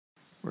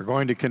We're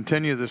going to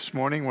continue this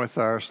morning with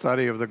our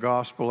study of the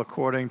Gospel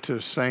according to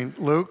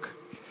St. Luke.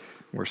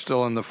 We're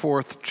still in the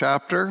 4th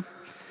chapter,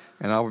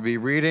 and I will be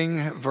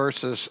reading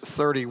verses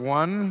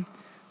 31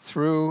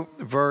 through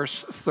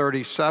verse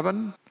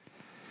 37.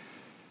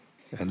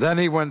 And then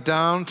he went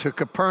down to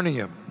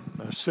Capernaum,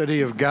 a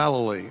city of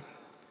Galilee,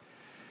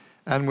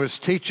 and was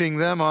teaching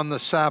them on the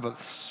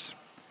Sabbaths.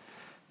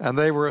 And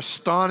they were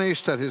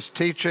astonished at his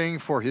teaching,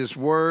 for his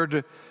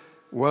word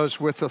was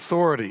with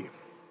authority.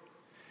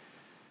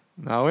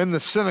 Now in the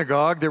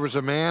synagogue there was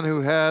a man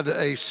who had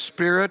a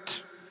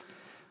spirit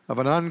of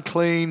an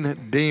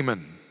unclean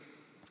demon.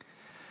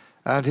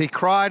 And he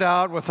cried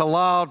out with a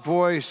loud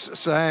voice,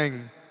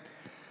 saying,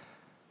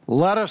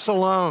 "Let us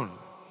alone.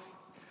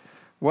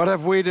 What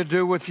have we to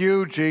do with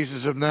you,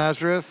 Jesus of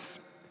Nazareth?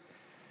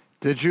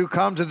 Did you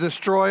come to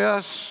destroy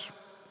us?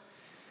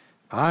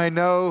 I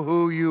know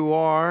who you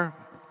are,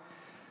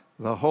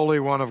 the Holy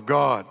One of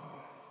God."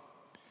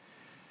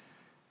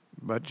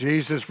 But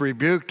Jesus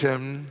rebuked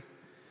him,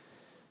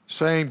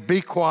 saying,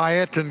 "Be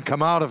quiet and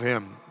come out of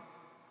him."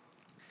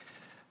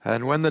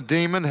 And when the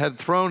demon had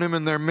thrown him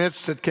in their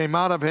midst, it came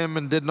out of him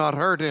and did not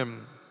hurt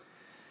him.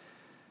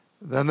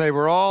 Then they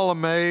were all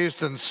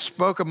amazed and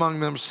spoke among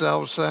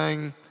themselves,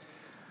 saying,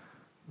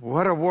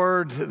 "What a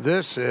word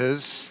this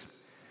is!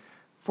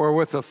 For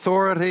with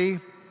authority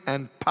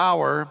and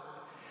power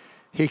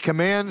he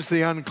commands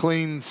the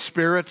unclean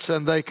spirits,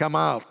 and they come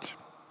out."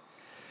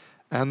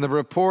 And the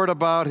report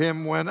about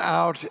him went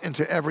out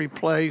into every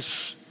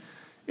place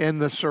in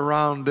the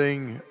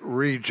surrounding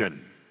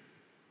region.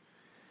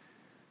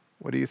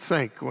 What do you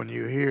think when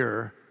you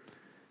hear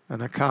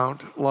an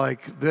account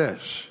like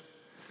this?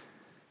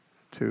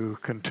 To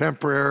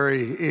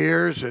contemporary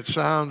ears, it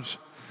sounds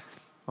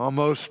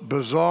almost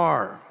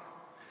bizarre.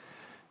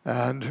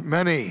 And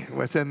many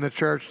within the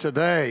church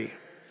today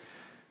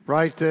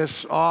write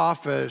this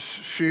off as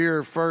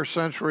sheer first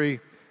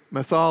century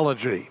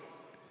mythology.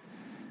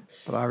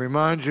 But I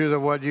remind you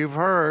that what you've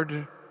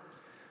heard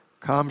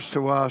comes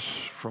to us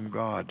from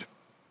God.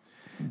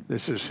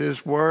 This is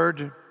His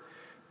word,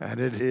 and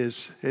it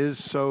is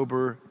His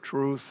sober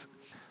truth.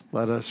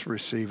 Let us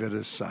receive it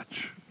as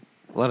such.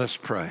 Let us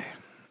pray.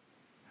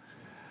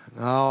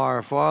 Now,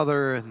 our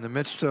Father, in the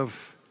midst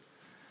of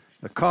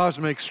the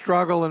cosmic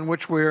struggle in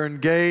which we are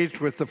engaged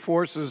with the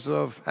forces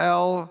of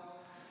hell,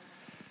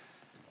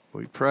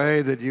 we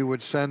pray that you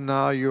would send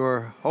now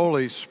your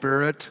Holy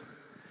Spirit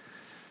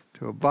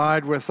to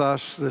abide with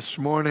us this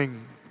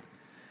morning,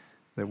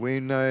 that we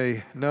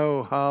may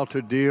know how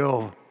to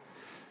deal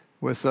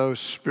with those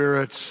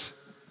spirits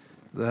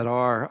that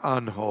are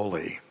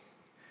unholy.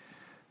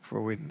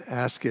 For we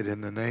ask it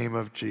in the name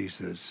of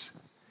Jesus.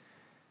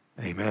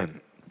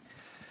 Amen.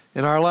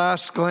 In our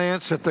last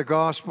glance at the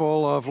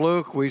Gospel of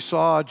Luke, we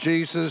saw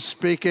Jesus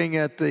speaking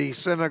at the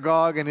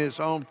synagogue in his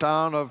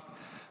hometown of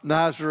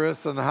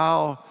Nazareth, and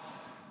how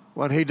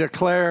when he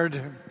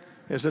declared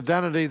his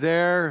identity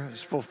there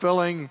as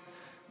fulfilling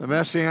the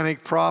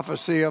messianic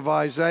prophecy of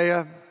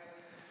Isaiah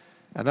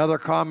and other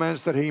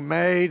comments that he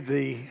made,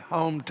 the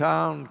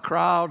hometown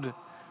crowd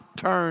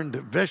turned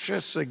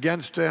vicious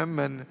against him,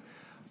 and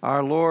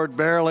our Lord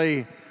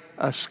barely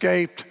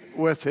escaped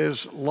with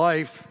his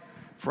life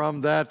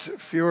from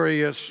that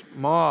furious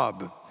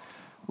mob.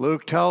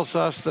 Luke tells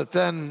us that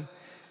then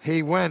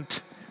he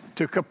went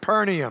to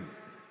Capernaum,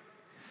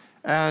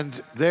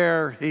 and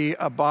there he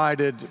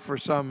abided for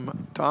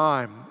some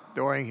time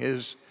during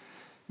his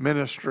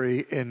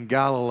ministry in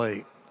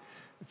Galilee.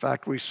 In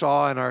fact, we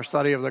saw in our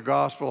study of the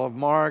Gospel of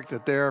Mark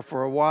that there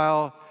for a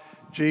while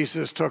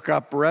Jesus took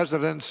up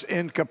residence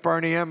in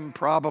Capernaum,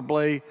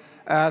 probably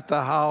at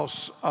the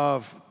house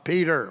of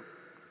Peter.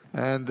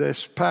 And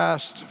this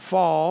past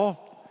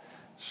fall,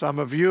 some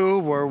of you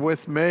were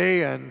with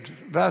me and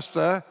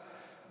Vesta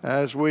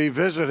as we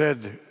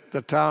visited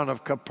the town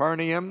of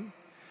Capernaum,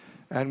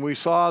 and we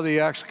saw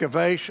the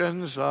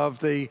excavations of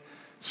the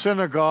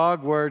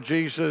synagogue where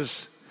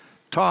Jesus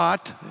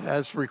taught,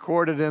 as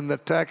recorded in the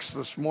text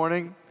this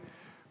morning.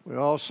 We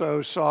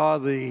also saw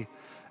the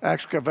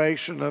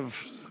excavation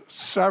of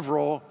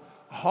several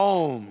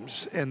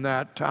homes in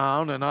that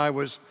town, and I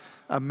was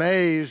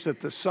amazed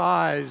at the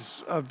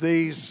size of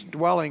these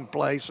dwelling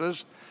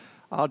places.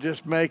 I'll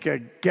just make a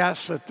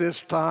guess at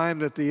this time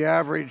that the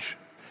average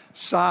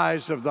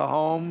size of the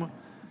home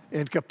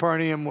in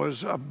Capernaum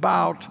was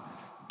about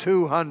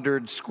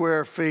 200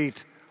 square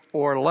feet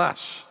or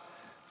less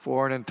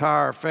for an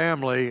entire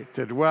family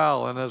to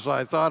dwell. And as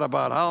I thought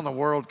about how in the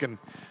world can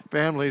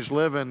families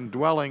live in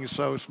dwellings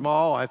so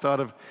small, I thought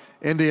of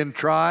Indian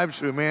tribes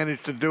who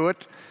managed to do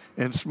it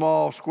in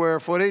small square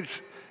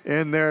footage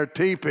in their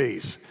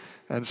teepees.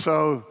 And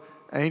so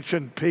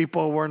ancient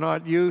people were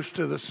not used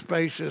to the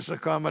spacious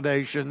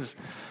accommodations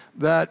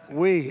that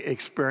we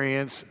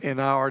experience in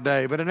our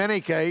day. But in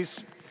any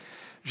case,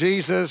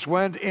 Jesus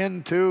went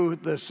into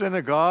the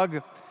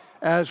synagogue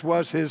as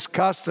was his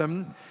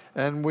custom,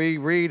 and we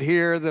read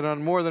here that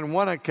on more than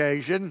one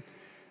occasion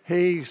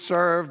he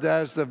served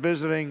as the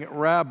visiting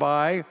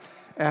rabbi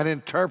and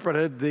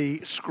interpreted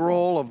the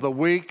scroll of the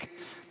week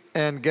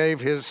and gave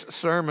his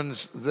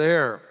sermons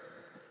there.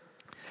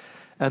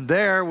 And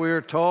there we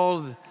are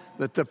told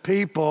that the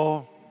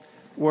people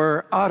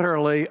were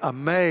utterly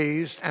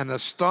amazed and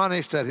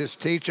astonished at his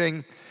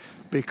teaching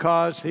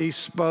because he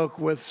spoke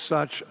with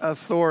such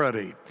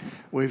authority.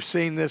 We've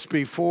seen this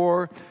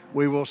before.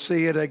 We will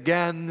see it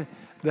again,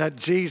 that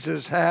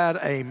Jesus had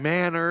a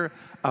manner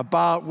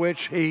about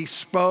which he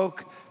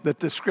spoke that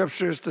the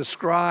scriptures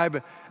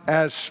describe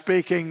as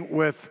speaking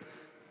with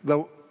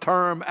the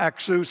term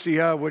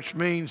exousia, which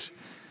means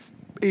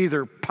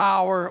either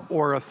power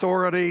or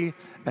authority,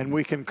 and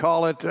we can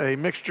call it a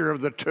mixture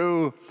of the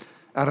two,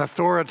 an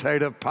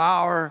authoritative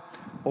power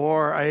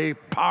or a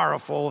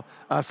powerful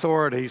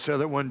authority, so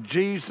that when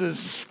Jesus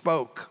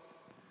spoke,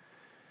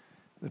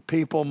 the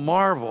people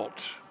marveled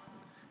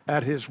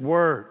at his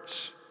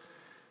words,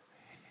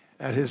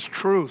 at his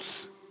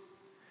truth,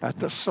 at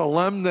the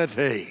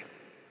solemnity,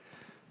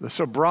 the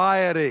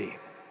sobriety,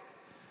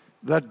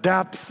 the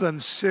depth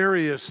and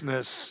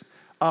seriousness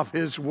of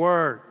his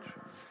word.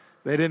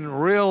 They didn't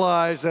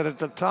realize that at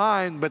the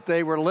time, but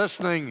they were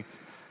listening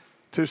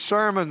to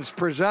sermons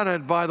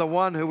presented by the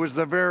one who was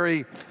the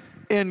very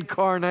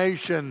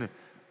incarnation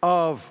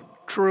of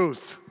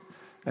truth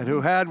and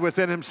who had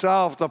within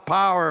himself the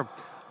power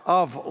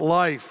of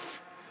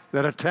life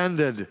that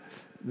attended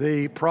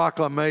the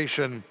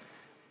proclamation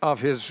of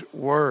his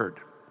word.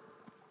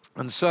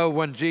 And so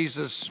when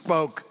Jesus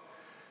spoke,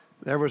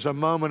 there was a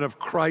moment of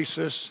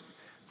crisis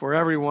for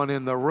everyone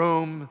in the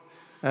room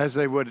as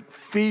they would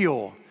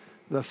feel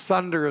the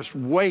thunderous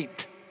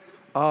weight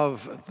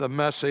of the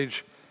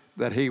message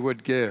that he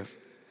would give.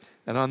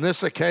 And on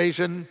this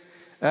occasion,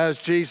 as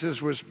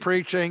Jesus was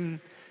preaching,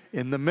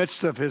 in the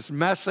midst of his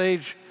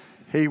message,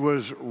 he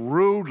was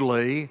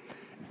rudely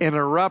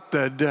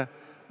interrupted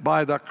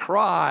by the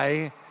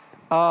cry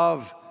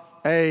of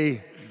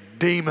a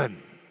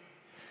demon.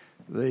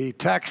 The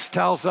text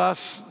tells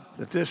us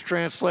that this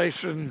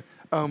translation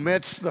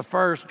omits the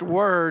first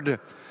word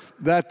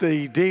that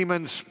the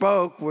demon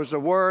spoke was a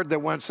word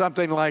that went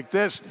something like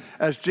this.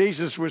 As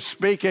Jesus was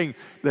speaking,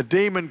 the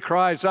demon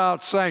cries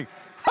out saying,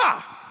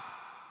 "Ha!"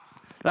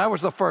 That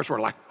was the first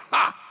word, like,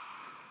 "Ha!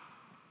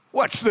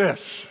 What's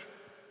this?"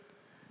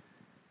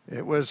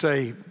 It was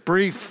a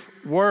brief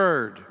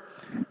word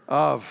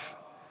of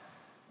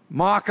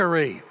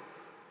mockery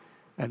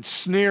and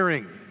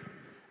sneering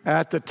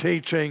at the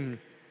teaching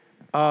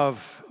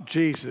of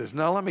Jesus.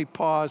 Now let me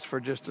pause for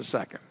just a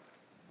second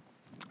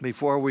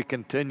before we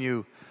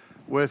continue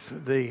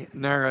with the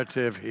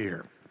narrative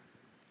here.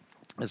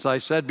 As I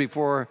said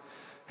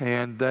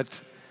beforehand,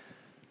 that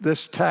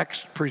this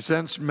text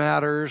presents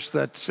matters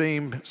that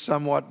seem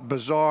somewhat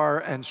bizarre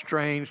and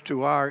strange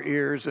to our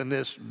ears in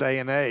this day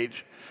and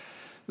age.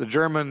 The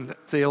German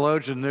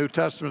theologian, New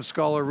Testament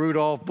scholar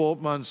Rudolf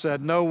Bultmann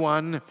said, "No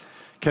one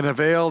can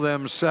avail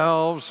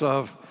themselves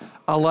of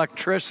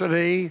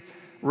electricity,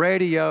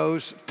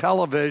 radios,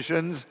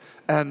 televisions,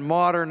 and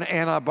modern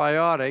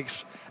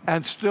antibiotics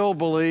and still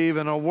believe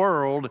in a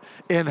world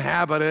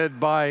inhabited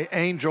by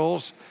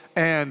angels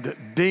and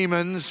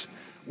demons,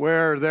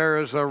 where there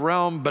is a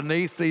realm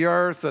beneath the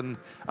earth and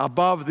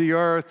above the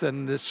earth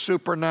and this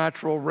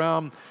supernatural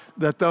realm,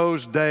 that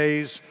those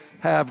days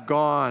have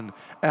gone.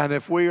 And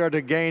if we are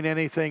to gain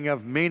anything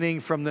of meaning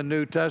from the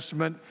New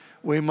Testament,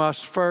 we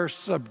must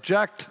first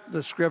subject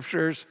the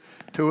scriptures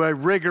to a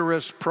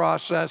rigorous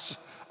process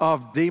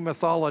of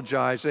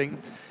demythologizing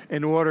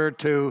in order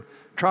to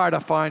try to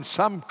find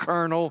some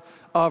kernel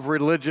of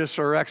religious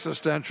or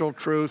existential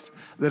truth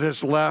that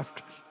is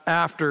left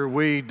after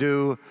we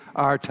do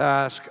our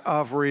task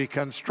of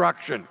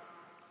reconstruction.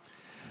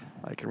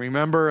 I can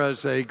remember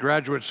as a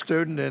graduate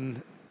student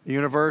in the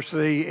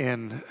university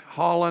in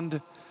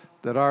Holland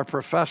that our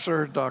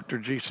professor, Dr.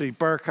 G.C.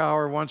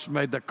 Berkhauer, once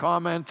made the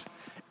comment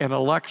in a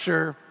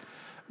lecture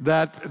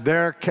that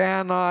there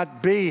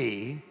cannot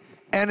be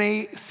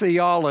any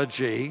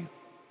theology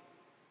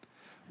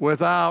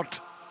without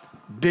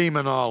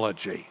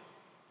demonology.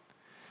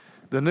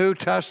 The New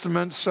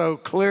Testament so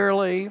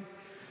clearly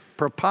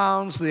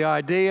propounds the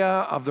idea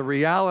of the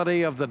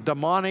reality of the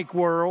demonic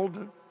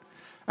world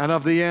and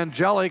of the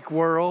angelic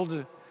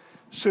world,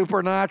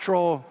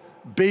 supernatural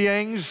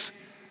beings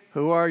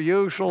who are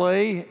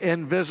usually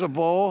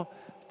invisible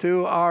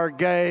to our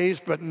gaze,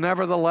 but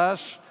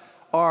nevertheless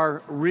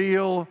are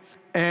real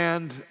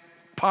and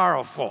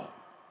powerful.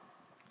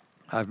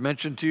 I've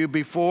mentioned to you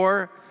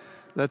before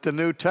that the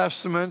New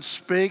Testament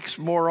speaks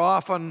more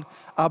often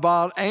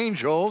about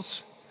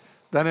angels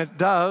than it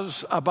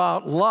does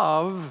about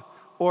love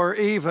or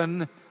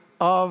even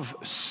of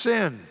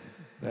sin.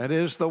 That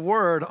is, the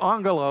word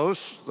angelos,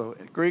 the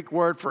Greek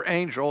word for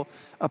angel,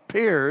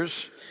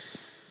 appears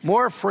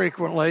more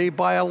frequently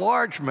by a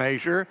large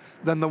measure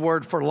than the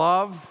word for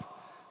love,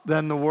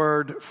 than the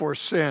word for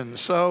sin.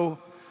 So,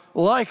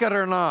 like it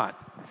or not,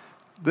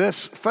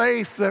 this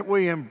faith that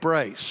we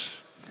embrace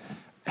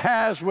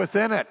has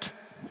within it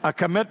a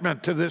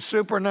commitment to this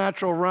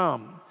supernatural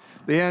realm,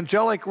 the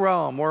angelic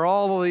realm, where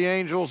all of the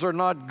angels are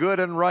not good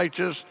and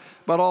righteous,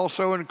 but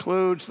also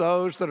includes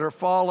those that are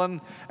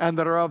fallen and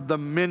that are of the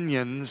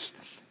minions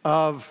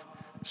of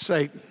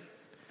Satan.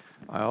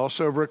 I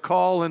also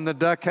recall in the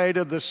decade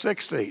of the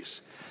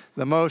 60s,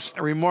 the most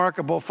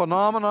remarkable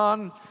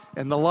phenomenon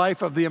in the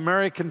life of the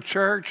American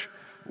church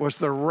was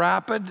the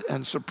rapid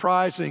and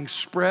surprising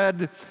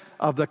spread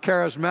of the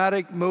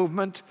charismatic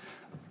movement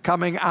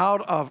coming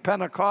out of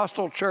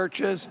Pentecostal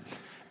churches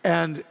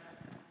and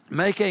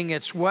making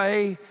its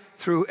way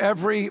through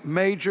every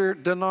major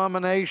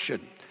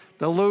denomination.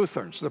 The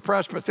Lutherans, the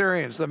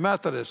Presbyterians, the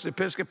Methodists, the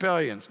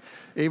Episcopalians,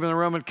 even the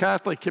Roman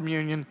Catholic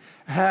Communion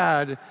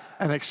had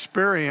an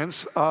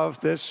experience of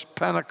this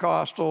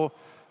Pentecostal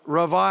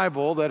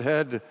revival that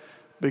had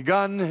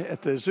begun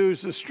at the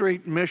Azusa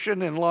Street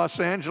Mission in Los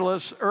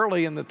Angeles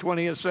early in the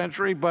 20th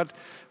century, but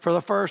for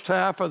the first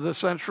half of the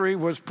century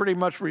was pretty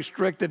much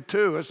restricted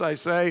to, as I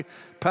say,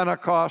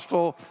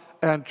 Pentecostal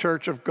and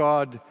Church of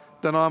God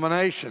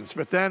denominations.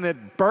 But then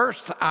it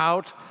burst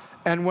out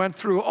and went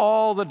through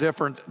all the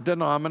different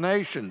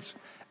denominations.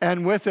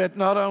 And with it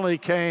not only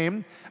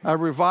came a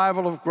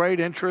revival of great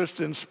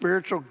interest in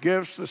spiritual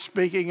gifts, the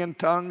speaking in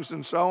tongues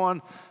and so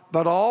on,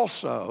 but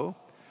also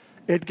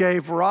it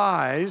gave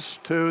rise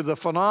to the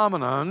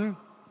phenomenon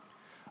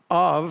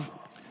of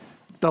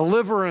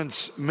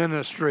deliverance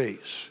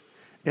ministries,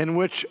 in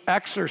which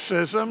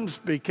exorcisms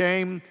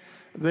became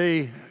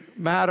the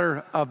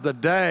matter of the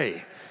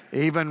day,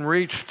 even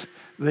reached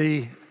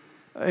the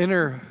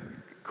inner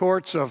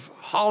courts of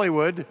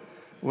Hollywood,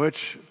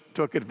 which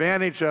took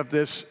advantage of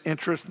this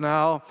interest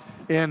now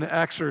in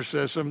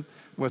exorcism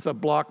with a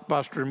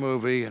blockbuster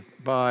movie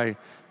by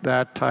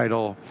that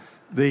title,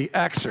 The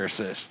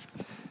Exorcist.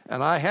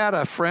 And I had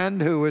a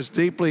friend who was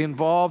deeply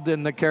involved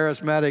in the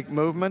charismatic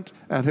movement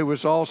and who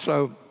was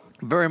also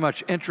very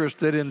much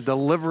interested in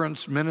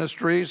deliverance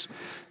ministries,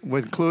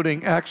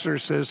 including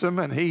exorcism,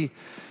 and he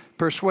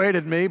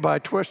persuaded me by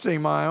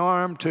twisting my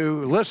arm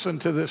to listen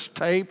to this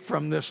tape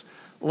from this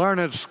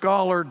learned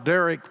scholar,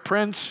 Derek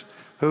Prince,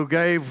 who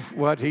gave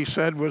what he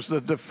said was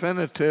the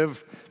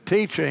definitive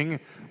teaching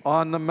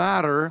on the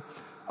matter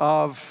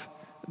of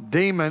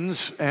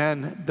demons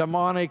and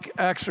demonic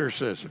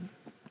exorcism.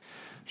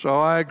 So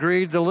I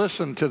agreed to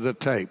listen to the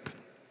tape.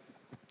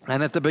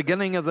 And at the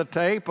beginning of the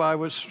tape, I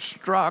was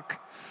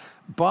struck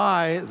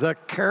by the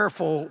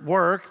careful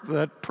work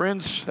that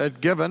Prince had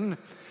given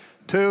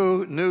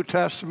to New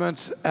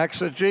Testament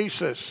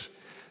exegesis.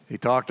 He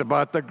talked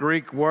about the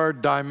Greek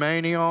word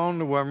daimonion,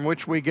 from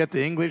which we get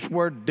the English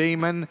word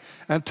demon,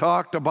 and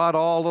talked about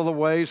all of the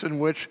ways in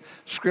which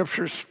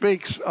Scripture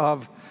speaks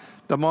of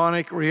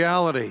demonic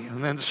reality.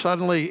 And then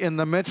suddenly, in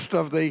the midst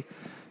of the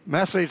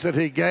message that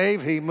he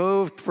gave, he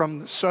moved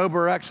from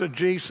sober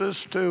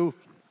exegesis to,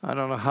 I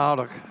don't know how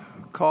to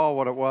call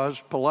what it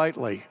was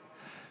politely,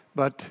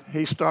 but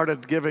he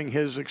started giving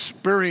his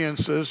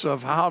experiences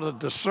of how to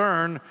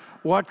discern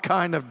what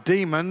kind of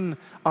demon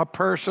a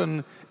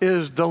person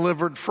is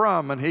delivered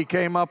from. And he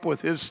came up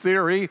with his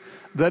theory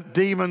that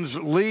demons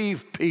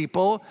leave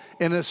people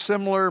in a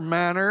similar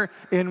manner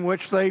in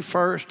which they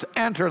first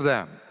enter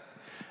them.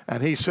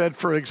 And he said,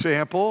 for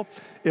example,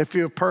 if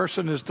a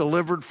person is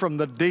delivered from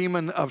the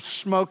demon of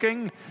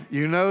smoking,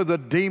 you know the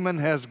demon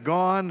has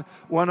gone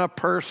when a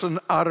person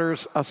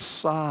utters a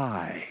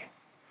sigh.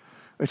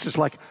 It's just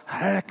like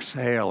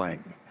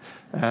exhaling.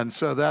 And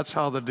so that's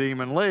how the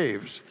demon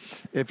leaves.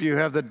 If you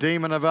have the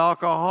demon of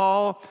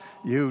alcohol,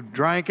 you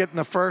drank it in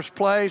the first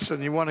place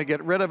and you want to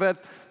get rid of it,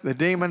 the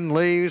demon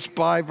leaves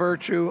by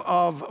virtue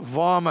of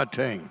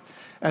vomiting.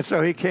 And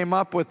so he came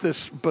up with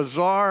this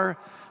bizarre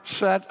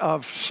set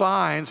of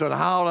signs on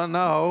how to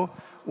know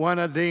when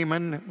a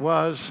demon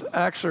was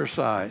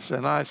exorcised.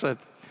 And I said,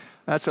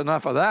 that's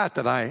enough of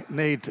that I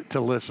need to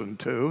listen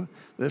to.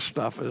 This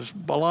stuff is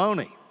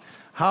baloney.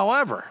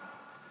 However,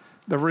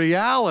 the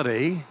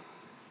reality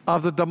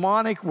of the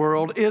demonic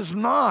world is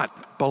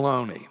not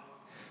baloney.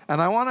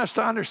 And I want us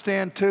to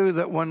understand, too,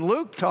 that when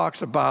Luke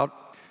talks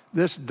about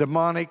this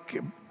demonic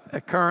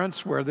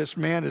occurrence where this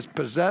man is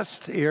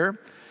possessed here,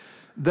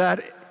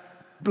 that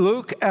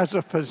Luke, as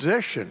a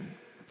physician,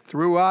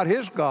 throughout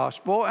his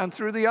gospel and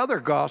through the other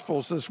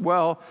gospels as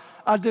well,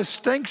 a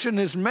distinction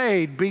is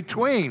made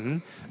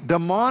between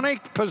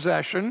demonic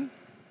possession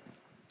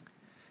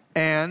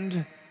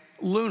and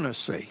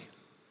lunacy.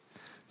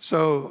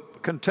 So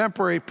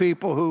contemporary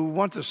people who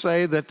want to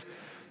say that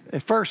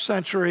first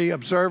century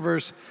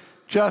observers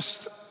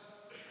just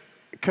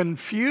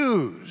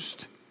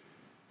confused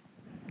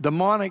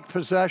demonic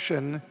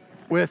possession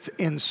with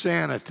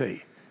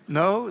insanity.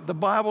 No, the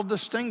Bible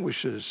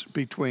distinguishes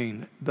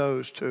between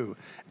those two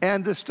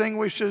and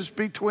distinguishes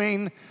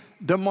between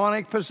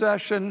demonic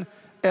possession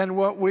and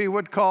what we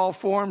would call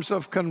forms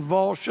of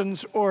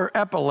convulsions or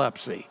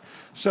epilepsy.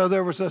 So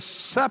there was a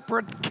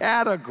separate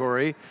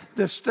category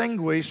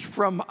distinguished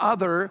from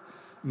other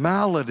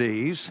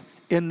maladies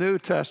in New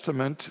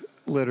Testament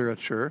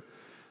literature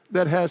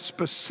that has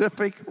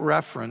specific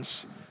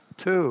reference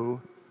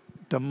to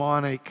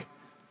demonic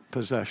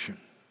possession.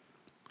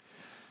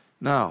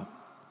 Now,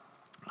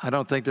 I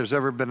don't think there's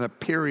ever been a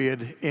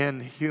period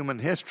in human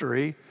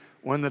history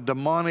when the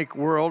demonic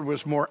world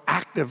was more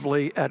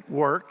actively at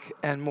work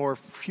and more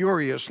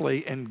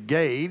furiously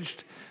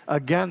engaged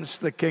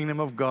against the kingdom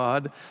of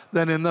God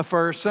than in the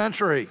first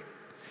century,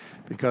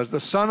 because the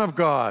Son of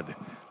God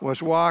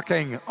was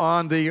walking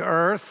on the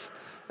earth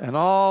and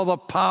all the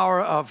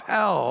power of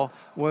hell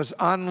was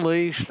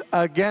unleashed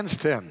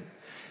against him.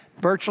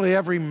 Virtually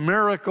every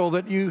miracle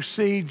that you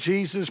see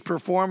Jesus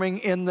performing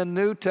in the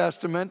New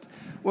Testament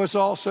was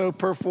also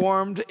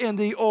performed in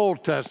the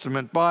Old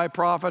Testament by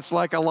prophets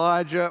like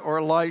Elijah or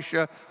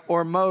Elisha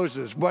or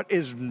Moses. What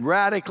is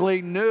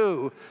radically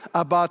new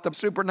about the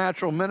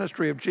supernatural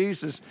ministry of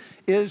Jesus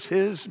is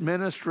his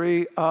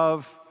ministry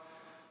of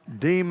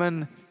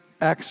demon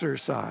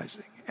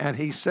exorcising. And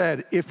he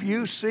said, if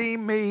you see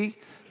me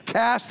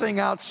casting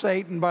out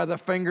Satan by the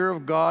finger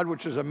of God,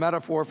 which is a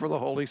metaphor for the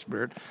Holy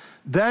Spirit,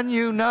 then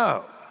you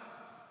know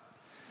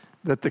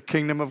that the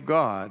kingdom of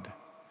God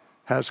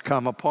has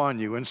come upon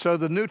you. And so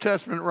the New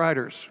Testament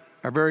writers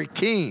are very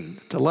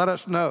keen to let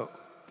us know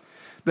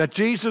that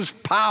Jesus'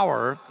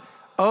 power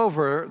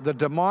over the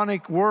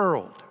demonic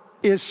world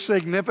is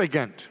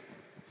significant.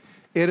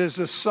 It is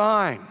a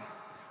sign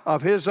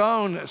of his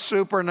own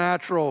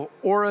supernatural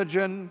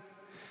origin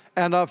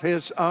and of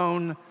his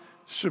own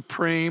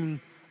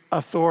supreme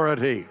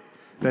authority,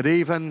 that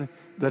even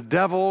the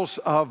devils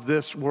of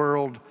this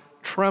world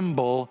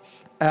tremble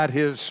at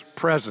his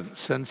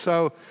presence. And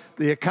so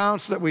the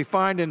accounts that we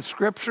find in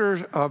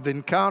Scripture of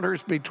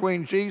encounters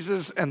between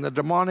Jesus and the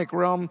demonic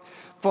realm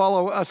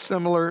follow a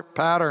similar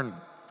pattern.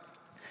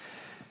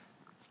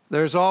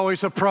 There's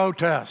always a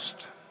protest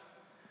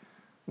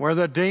where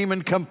the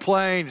demon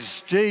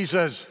complains,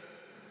 Jesus,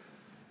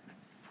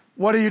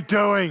 what are you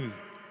doing?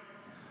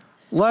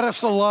 Let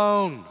us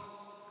alone.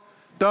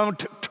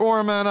 Don't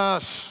torment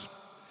us.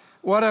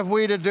 What have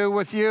we to do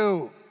with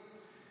you?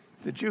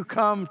 Did you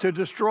come to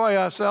destroy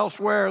us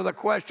elsewhere? The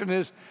question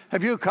is,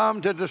 have you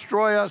come to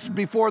destroy us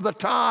before the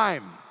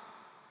time?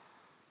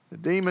 The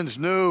demons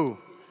knew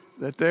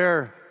that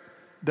their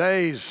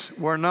days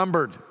were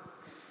numbered.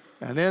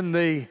 And in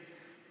the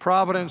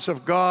providence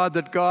of God,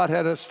 that God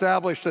had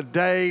established a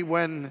day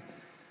when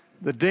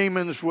the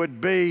demons would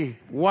be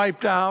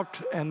wiped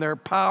out and their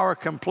power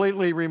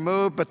completely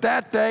removed. But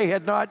that day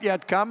had not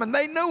yet come, and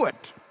they knew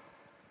it.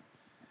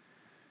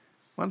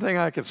 One thing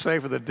I could say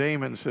for the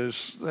demons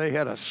is they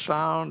had a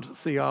sound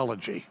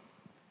theology.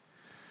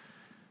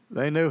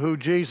 They knew who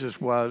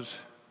Jesus was.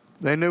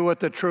 They knew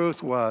what the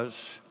truth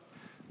was.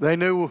 They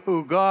knew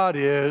who God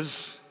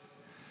is.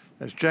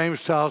 As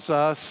James tells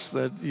us,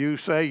 that you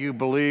say you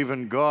believe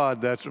in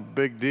God, that's a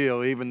big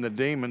deal. Even the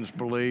demons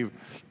believe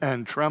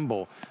and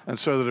tremble. And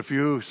so that if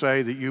you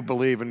say that you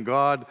believe in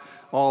God,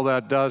 all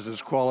that does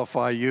is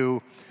qualify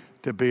you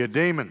to be a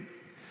demon,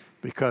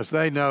 because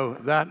they know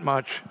that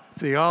much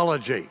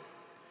theology.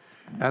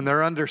 And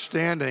their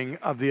understanding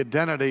of the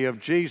identity of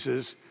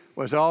Jesus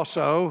was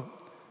also,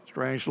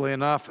 strangely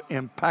enough,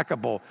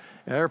 impeccable.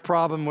 Their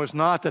problem was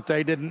not that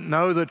they didn't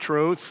know the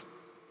truth.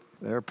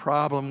 Their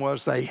problem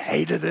was they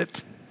hated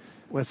it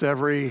with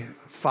every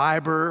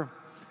fiber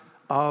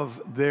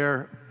of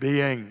their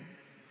being.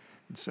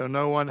 And so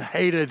no one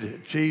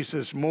hated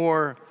Jesus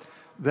more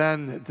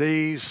than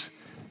these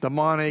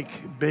demonic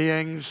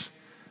beings.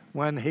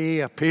 When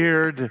he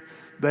appeared,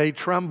 they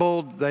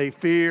trembled, they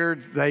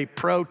feared, they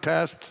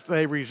protested,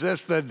 they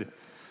resisted,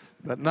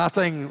 but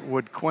nothing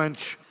would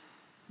quench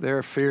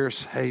their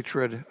fierce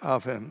hatred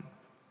of him.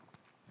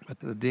 But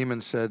the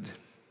demon said,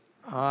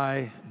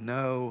 I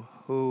know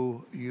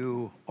who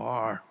you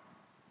are.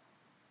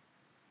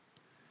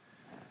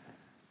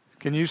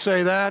 Can you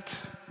say that?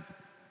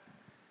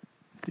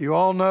 Do you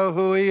all know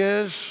who he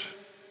is?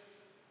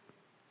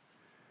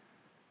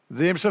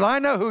 The demon said, I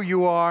know who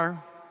you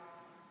are.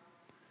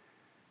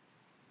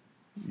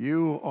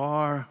 You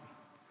are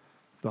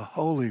the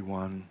Holy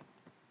One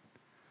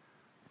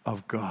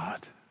of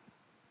God.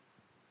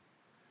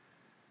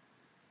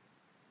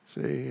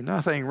 See,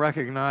 nothing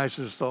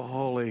recognizes the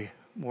holy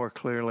more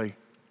clearly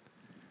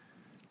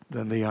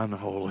than the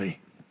unholy.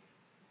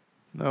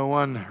 No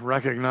one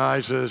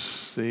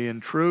recognizes the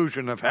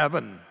intrusion of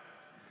heaven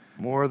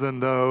more than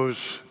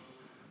those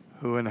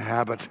who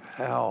inhabit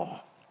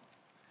hell.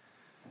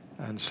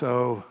 And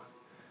so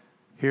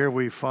here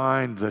we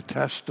find the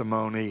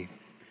testimony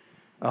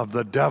of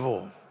the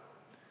devil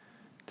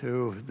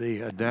to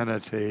the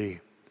identity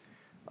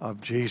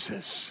of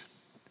Jesus.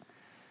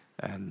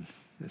 And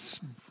this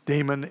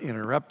demon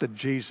interrupted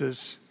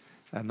Jesus,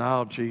 and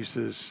now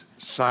Jesus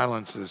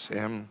silences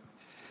him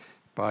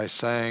by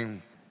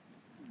saying,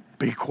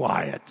 be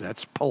quiet.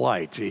 That's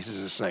polite. Jesus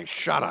is saying,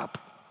 shut up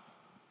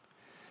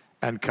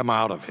and come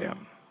out of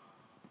him.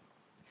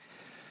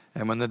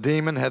 And when the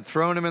demon had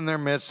thrown him in their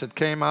midst, it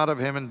came out of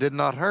him and did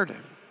not hurt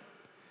him.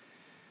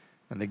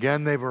 And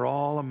again they were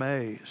all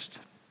amazed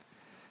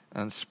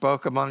and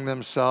spoke among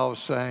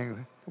themselves,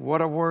 saying,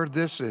 what a word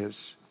this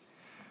is.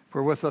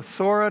 For with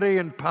authority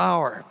and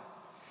power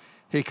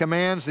he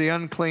commands the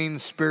unclean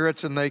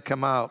spirits, and they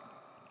come out.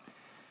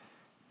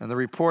 And the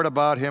report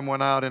about him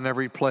went out in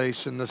every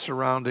place in the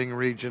surrounding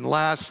region.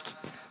 Last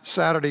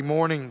Saturday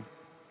morning,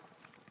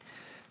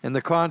 In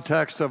the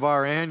context of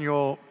our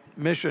annual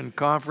mission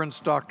conference,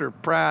 Dr.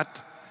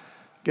 Pratt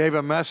gave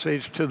a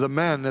message to the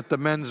men at the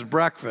men's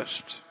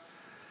breakfast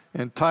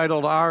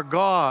entitled, "Our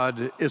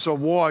God is a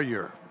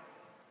Warrior."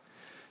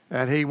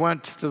 And he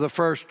went to the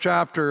first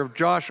chapter of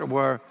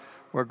Joshua,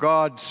 where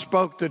God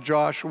spoke to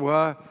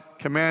Joshua,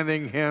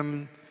 commanding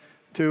him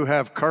to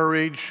have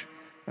courage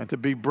and to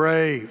be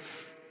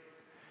brave,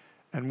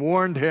 and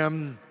warned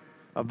him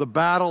of the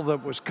battle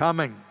that was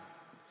coming.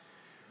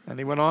 And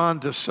he went on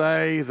to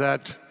say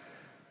that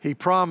he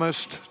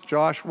promised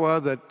Joshua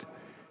that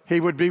he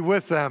would be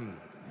with them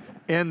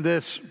in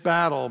this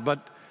battle.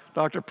 But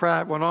Dr.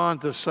 Pratt went on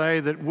to say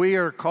that we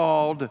are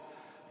called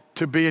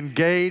to be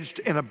engaged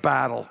in a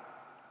battle,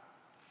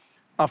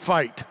 a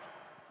fight.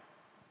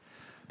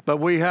 But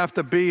we have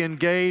to be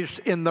engaged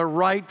in the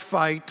right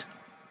fight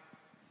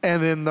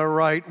and in the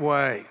right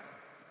way.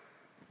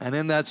 And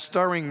in that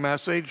stirring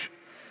message,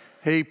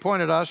 he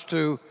pointed us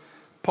to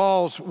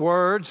Paul's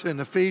words in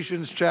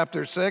Ephesians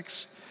chapter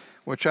 6,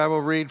 which I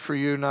will read for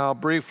you now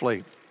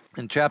briefly.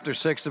 In chapter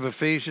 6 of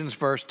Ephesians,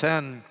 verse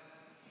 10,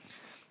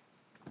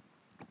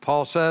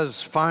 Paul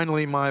says,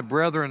 "Finally, my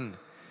brethren,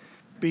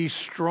 be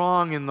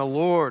strong in the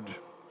Lord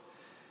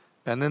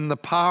and in the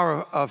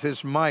power of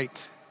his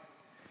might.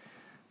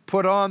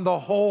 Put on the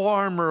whole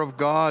armor of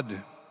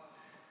God,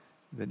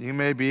 that you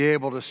may be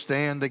able to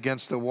stand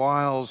against the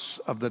wiles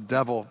of the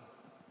devil.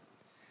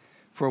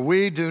 For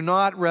we do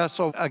not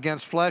wrestle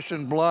against flesh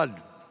and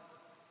blood,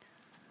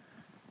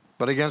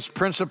 but against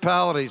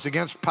principalities,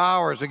 against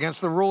powers, against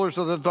the rulers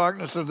of the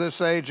darkness of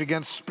this age,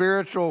 against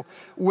spiritual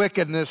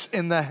wickedness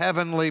in the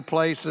heavenly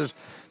places.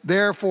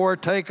 Therefore,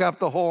 take up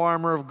the whole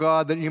armor of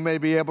God, that you may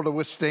be able to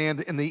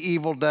withstand in the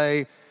evil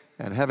day,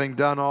 and having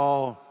done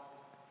all,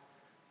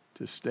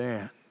 to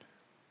stand."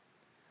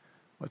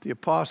 What the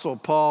Apostle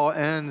Paul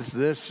ends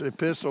this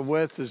epistle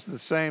with is the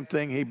same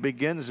thing he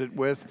begins it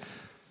with: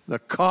 the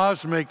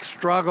cosmic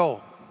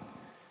struggle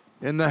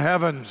in the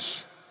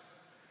heavens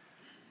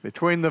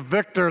between the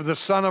victor, the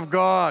Son of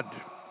God,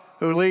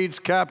 who leads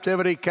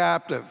captivity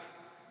captive,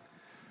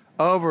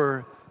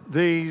 over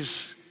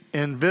these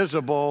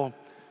invisible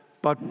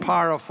but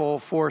powerful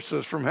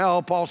forces from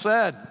hell. Paul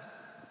said,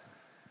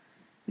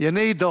 you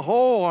need the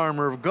whole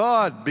armor of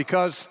God,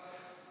 because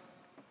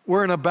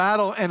we're in a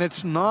battle, and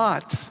it's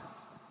not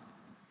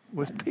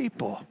with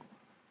people.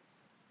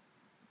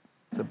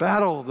 The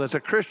battle that the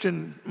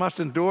Christian must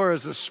endure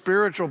is a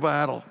spiritual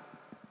battle,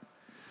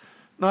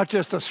 not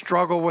just a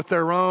struggle with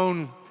their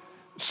own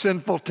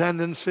sinful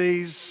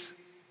tendencies,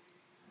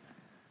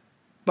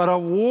 but a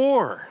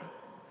war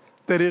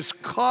that is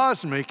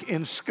cosmic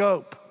in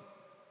scope.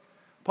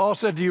 Paul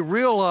said, do you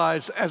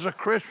realize as a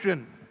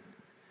Christian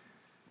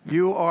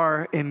you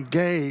are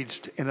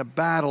engaged in a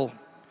battle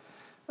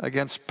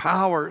against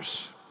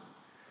powers,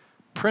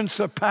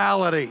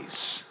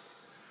 principalities,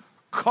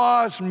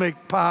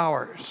 cosmic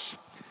powers,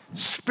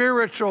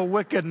 spiritual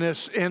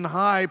wickedness in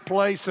high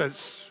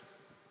places?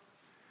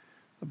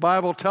 The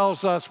Bible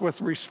tells us with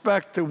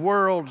respect to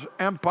world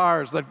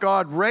empires that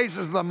God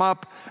raises them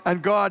up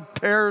and God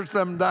tears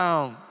them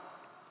down.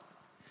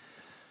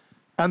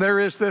 And there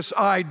is this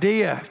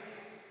idea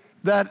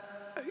that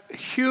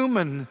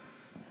human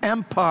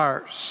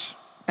empires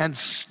and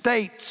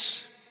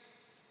states,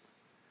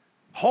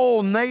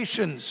 whole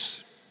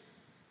nations,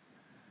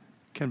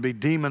 can be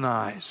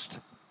demonized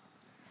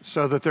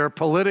so that their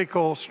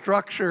political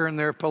structure and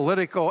their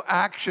political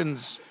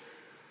actions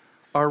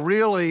are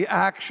really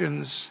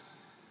actions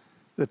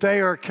that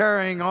they are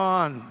carrying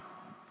on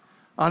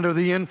under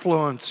the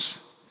influence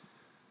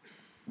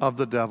of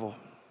the devil.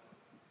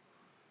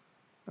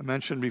 I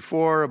mentioned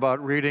before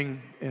about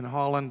reading in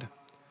Holland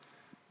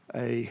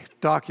a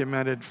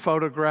documented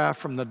photograph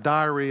from the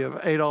diary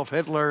of Adolf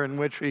Hitler, in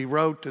which he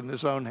wrote in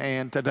his own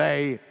hand,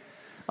 "Today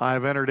I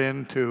have entered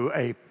into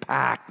a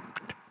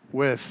pact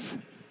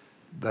with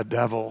the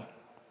devil."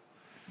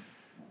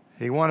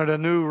 He wanted a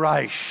new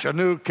Reich, a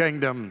new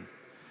kingdom,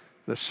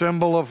 the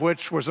symbol of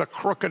which was a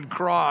crooked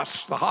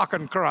cross, the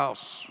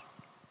Hakenkreuz.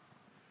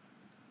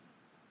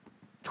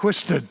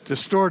 Twisted,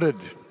 distorted,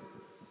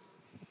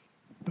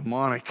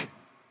 demonic.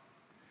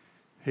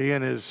 He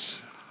and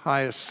his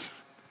highest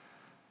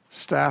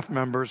staff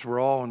members were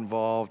all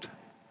involved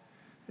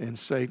in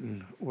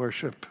Satan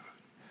worship.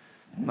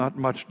 Not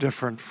much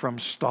different from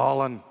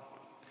Stalin,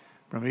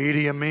 from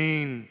Idi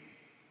Amin,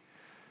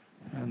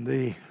 and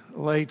the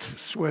late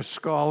Swiss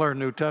scholar,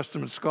 New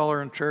Testament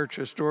scholar and church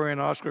historian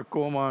Oscar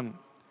Kuhlmann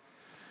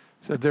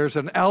said there's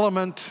an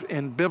element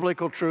in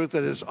biblical truth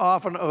that is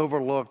often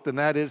overlooked, and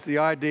that is the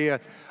idea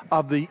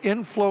of the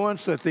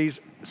influence that these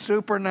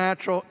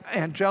supernatural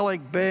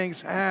angelic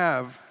beings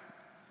have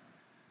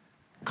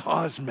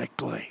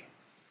cosmically.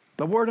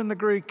 The word in the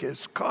Greek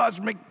is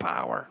cosmic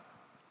power.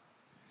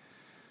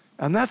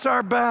 And that's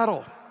our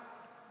battle.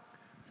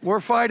 We're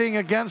fighting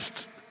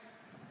against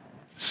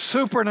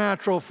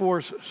supernatural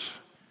forces.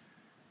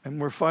 And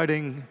we're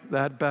fighting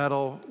that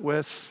battle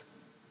with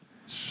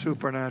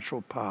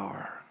supernatural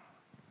power,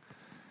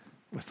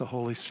 with the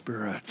Holy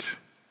Spirit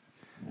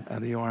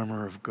and the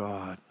armor of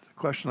God. The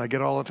Question I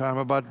get all the time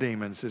about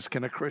demons is,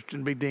 can a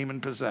Christian be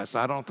demon-possessed?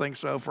 I don't think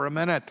so for a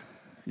minute.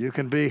 You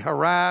can be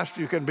harassed,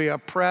 you can be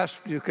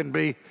oppressed, you can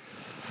be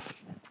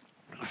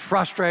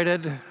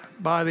frustrated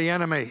by the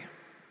enemy.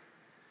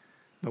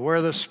 But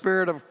where the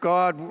Spirit of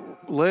God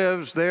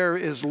lives, there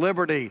is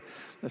liberty.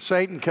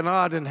 Satan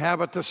cannot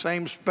inhabit the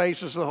same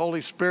space as the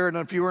Holy Spirit,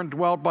 and if you are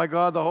indwelt by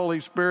God, the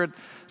Holy Spirit,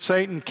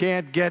 Satan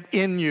can't get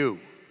in you.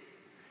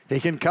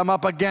 He can come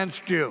up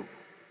against you.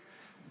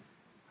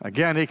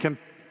 Again, he can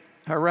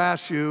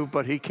harass you,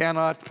 but he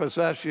cannot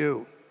possess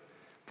you.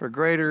 For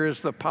greater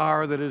is the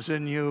power that is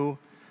in you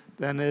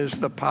than is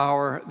the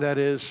power that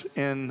is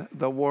in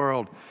the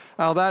world.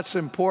 Now that's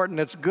important.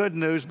 It's good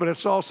news, but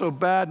it's also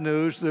bad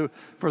news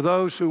for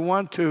those who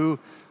want to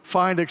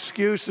find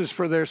excuses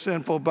for their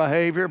sinful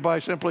behavior by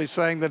simply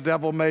saying, the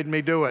devil made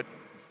me do it.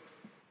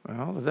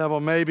 Well, the devil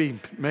maybe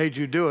made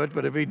you do it,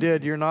 but if he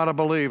did, you're not a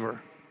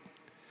believer.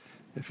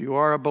 If you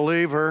are a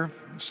believer,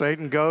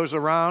 Satan goes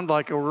around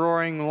like a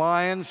roaring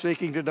lion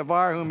seeking to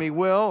devour whom he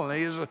will, and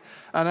he is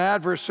an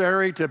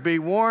adversary to be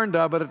warned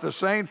of, but at the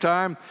same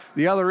time,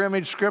 the other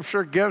image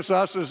Scripture gives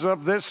us is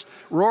of this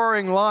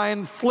roaring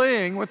lion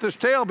fleeing with his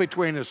tail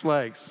between his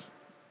legs.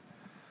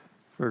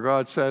 For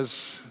God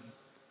says,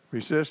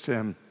 resist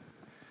him,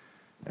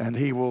 and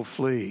he will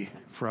flee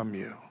from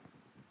you.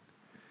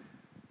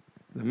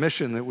 The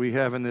mission that we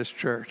have in this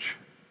church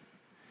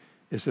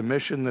is a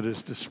mission that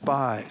is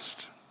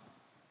despised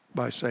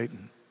by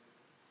Satan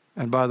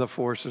and by the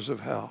forces of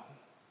hell.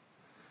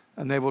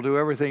 And they will do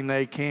everything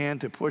they can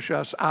to push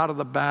us out of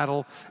the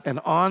battle and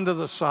onto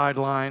the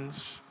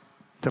sidelines,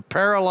 to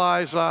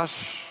paralyze us,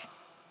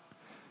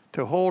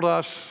 to hold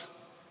us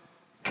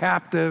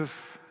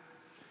captive,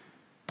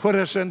 put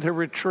us into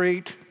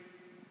retreat.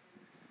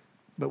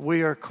 But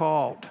we are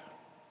called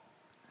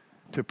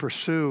to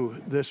pursue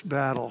this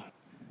battle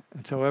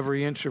until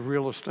every inch of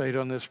real estate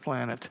on this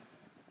planet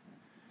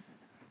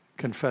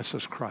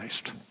confesses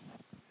Christ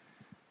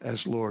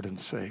as Lord and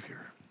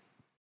Savior.